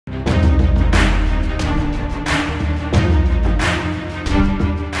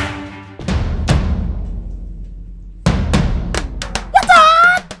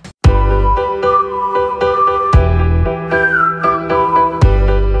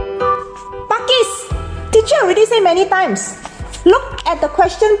Teacher already said many times. Look at the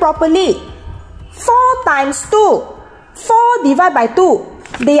question properly. 4 times 2. 4 divided by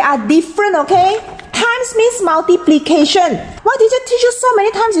 2. They are different, okay? Times means multiplication. Why did you teach you so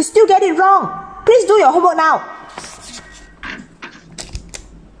many times you still get it wrong? Please do your homework now.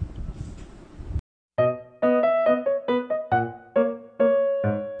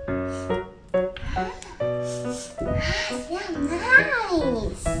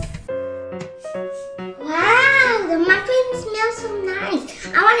 Nice. Wow, the muffins smell so nice.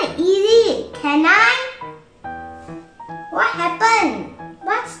 I want to eat it. Can I? What happened?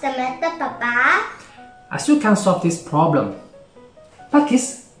 What's the matter, Papa? I still can't solve this problem.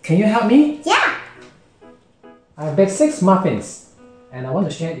 Pakiss, can you help me? Yeah. I baked 6 muffins and I want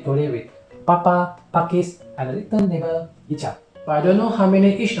to share it equally with Papa, Pakiss and a little neighbour, Icha. But I don't know how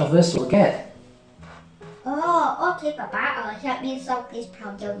many each of us will get. Oh, okay, Papa. I'll help you solve this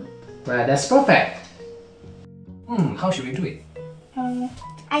problem. Well, that's perfect. How should we do it?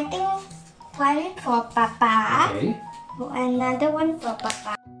 I think one for Papa. Okay. Another one for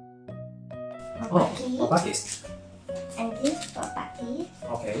Papa. For Pakiss. And this for Pakiss.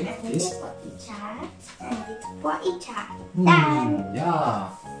 Okay. And this for Icha. And this for Icha. Yeah.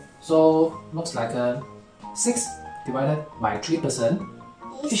 So looks like 6 divided by 3%.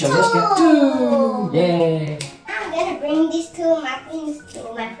 Each of us get 2. Yay! I'm gonna bring these 2 muffins to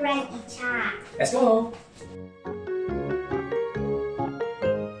my friend Icha. Let's go.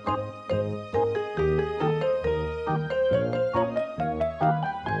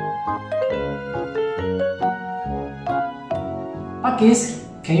 Pakiss,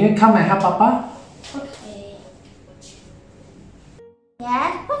 can you come and help Papa? Okay.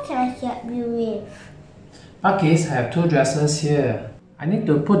 Dad, what can I help you with? Pakiss, I have 2 dresses here. I need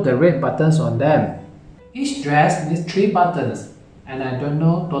to put the red buttons on them. Each dress needs 3 buttons, and I don't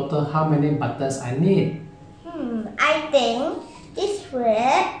know total how many buttons I need. I think this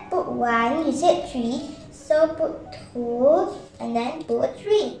red, put 1, you said 3, so put 2, and then put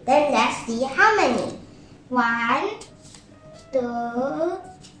 3. Then let's see how many. 1, 2,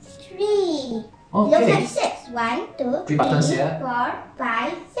 3. Okay. Look at 6. 1, 2, 3 buttons here. 4, 5,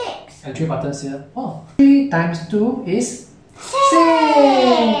 6. And 3 buttons here. Oh, 3 times 2 is 6!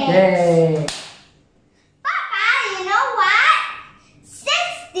 Yay! Papa, you know what? 6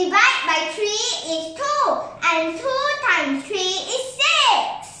 divided by 3 is 2. And 2 times 3 is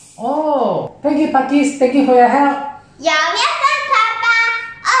 6. Oh, thank you, Pakiss. Thank you for your help. You're welcome, Papa.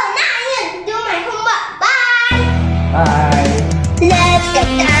 Oh, now I need to do my homework. Bye. Bye. Let's get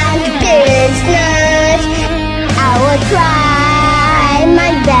down to business. I will try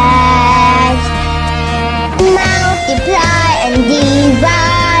my best. Multiply and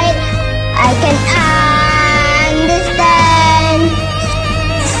divide, I can understand.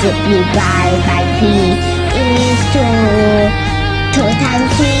 6 divided by 3 is 2. 2 times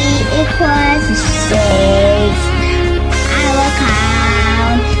 3 equals 6. I will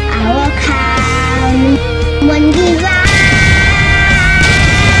count. 1 divide.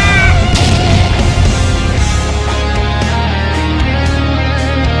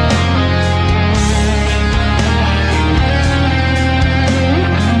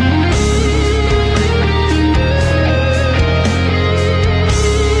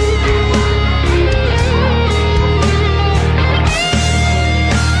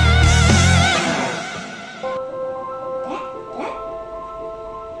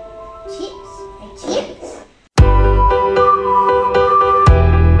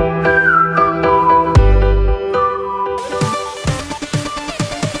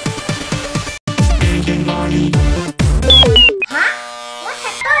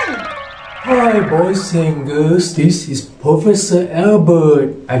 Hi boys and girls, this is Professor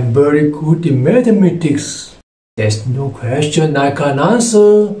Albert. I'm very good in mathematics. There's no question I can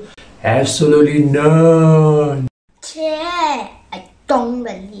answer. Absolutely none. I don't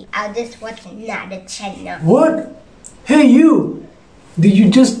believe. I'll just watch another channel. What? Hey you! Did you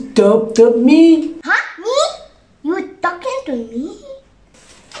just dub me? Huh? Me? You were talking to me?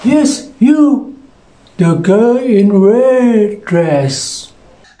 Yes, you. The girl in red dress.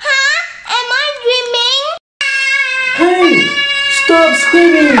 Hey! Stop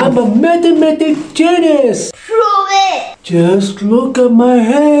screaming! I'm a mathematic genius! Prove it! Just look at my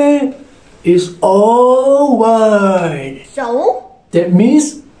hair. It's all white. So? That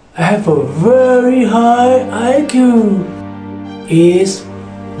means I have a very high IQ. It's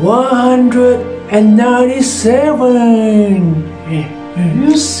 197.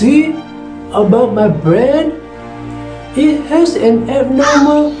 You see about my brain? It has an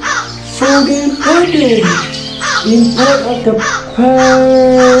abnormal folding pattern in part of the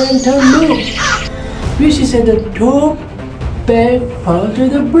parental lobe. which is at the top back part of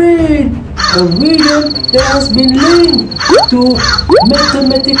the brain, a region that has been linked to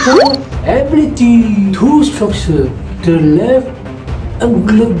mathematical ability. Two structures, the left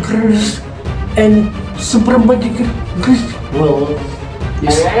and supramaticus, well,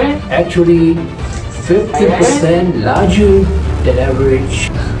 is actually 50% larger than average.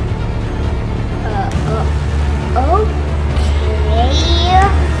 Okay.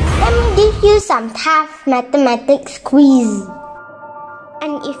 Let me give you some tough mathematics quiz.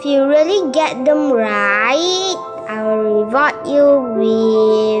 And if you really get them right, I will reward you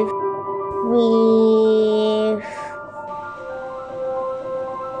with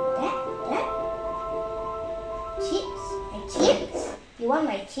chips. My chips? You want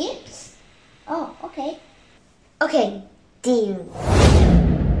my chips? Oh, okay. Okay, deal.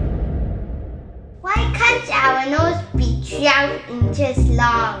 Why can't our nose be 12 inches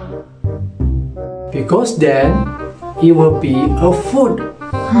long? Because then it will be a foot.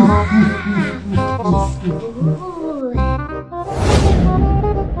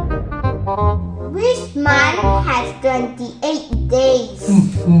 Which month has 28 days?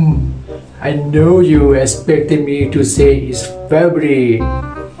 I know you expected me to say it's February,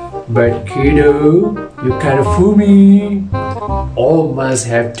 but kiddo, you can't fool me. All months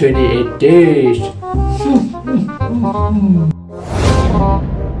have 28 days.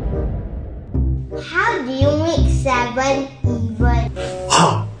 How do you make 7 even?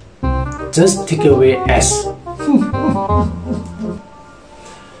 Ha! Just take away S.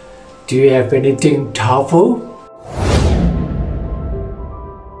 Do you have anything tougher?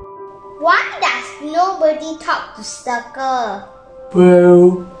 Why does nobody talk to Sucker?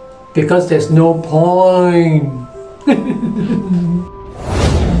 Well, because there's no point.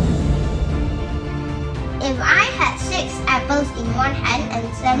 If I had 6 apples in one hand and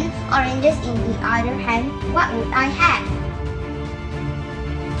 7 oranges in the other hand, what would I have?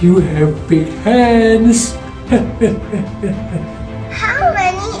 You have big hands. How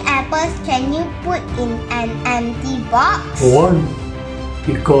many apples can you put in an empty box? One,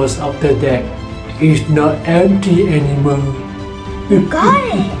 because after that, it's not empty anymore. You got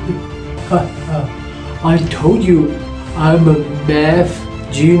it! I told you, I'm a math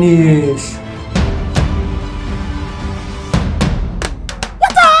genius.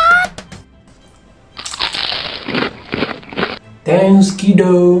 Thanks,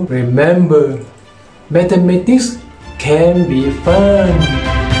 kiddo. Remember, mathematics can be fun.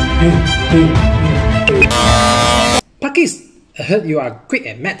 Pakiss, I heard you are quick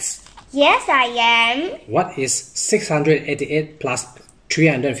at maths. Yes, I am. What is 688 plus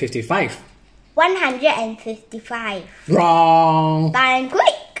 355? 155. Wrong. But I'm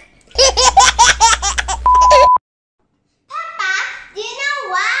quick. Papa, do you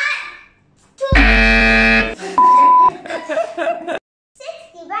know what? 6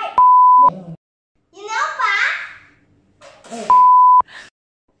 divided. You know, Pa?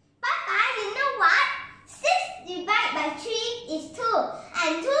 Papa, you know what? 6 divided by 3 is 2.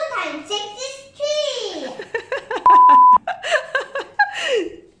 And 2 times 6 is 3.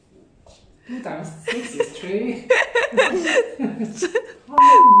 2 times 6 is 3.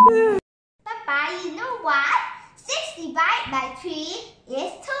 Papa, you know what? 6 divided by 3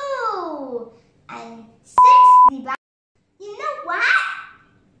 is 2. And 6 divided... You know what?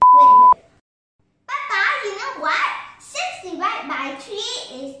 Wait. Papa, you know what? 6 divided by 3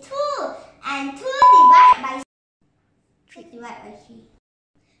 is 2. And 2 divided by... 6 divided by 3.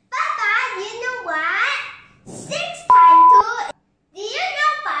 Papa, you know what? 6 times 2... Do you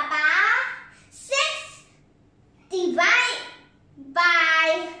know, Papa? 6 divided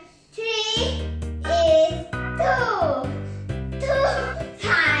by 3 is 2. 2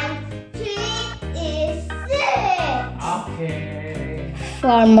 times 3 is 6. Okay.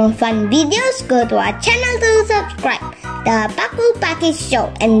 For more fun videos, go to our channel to subscribe, the Paku Pakiss Show,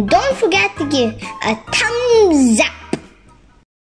 and don't forget to give a thumbs up.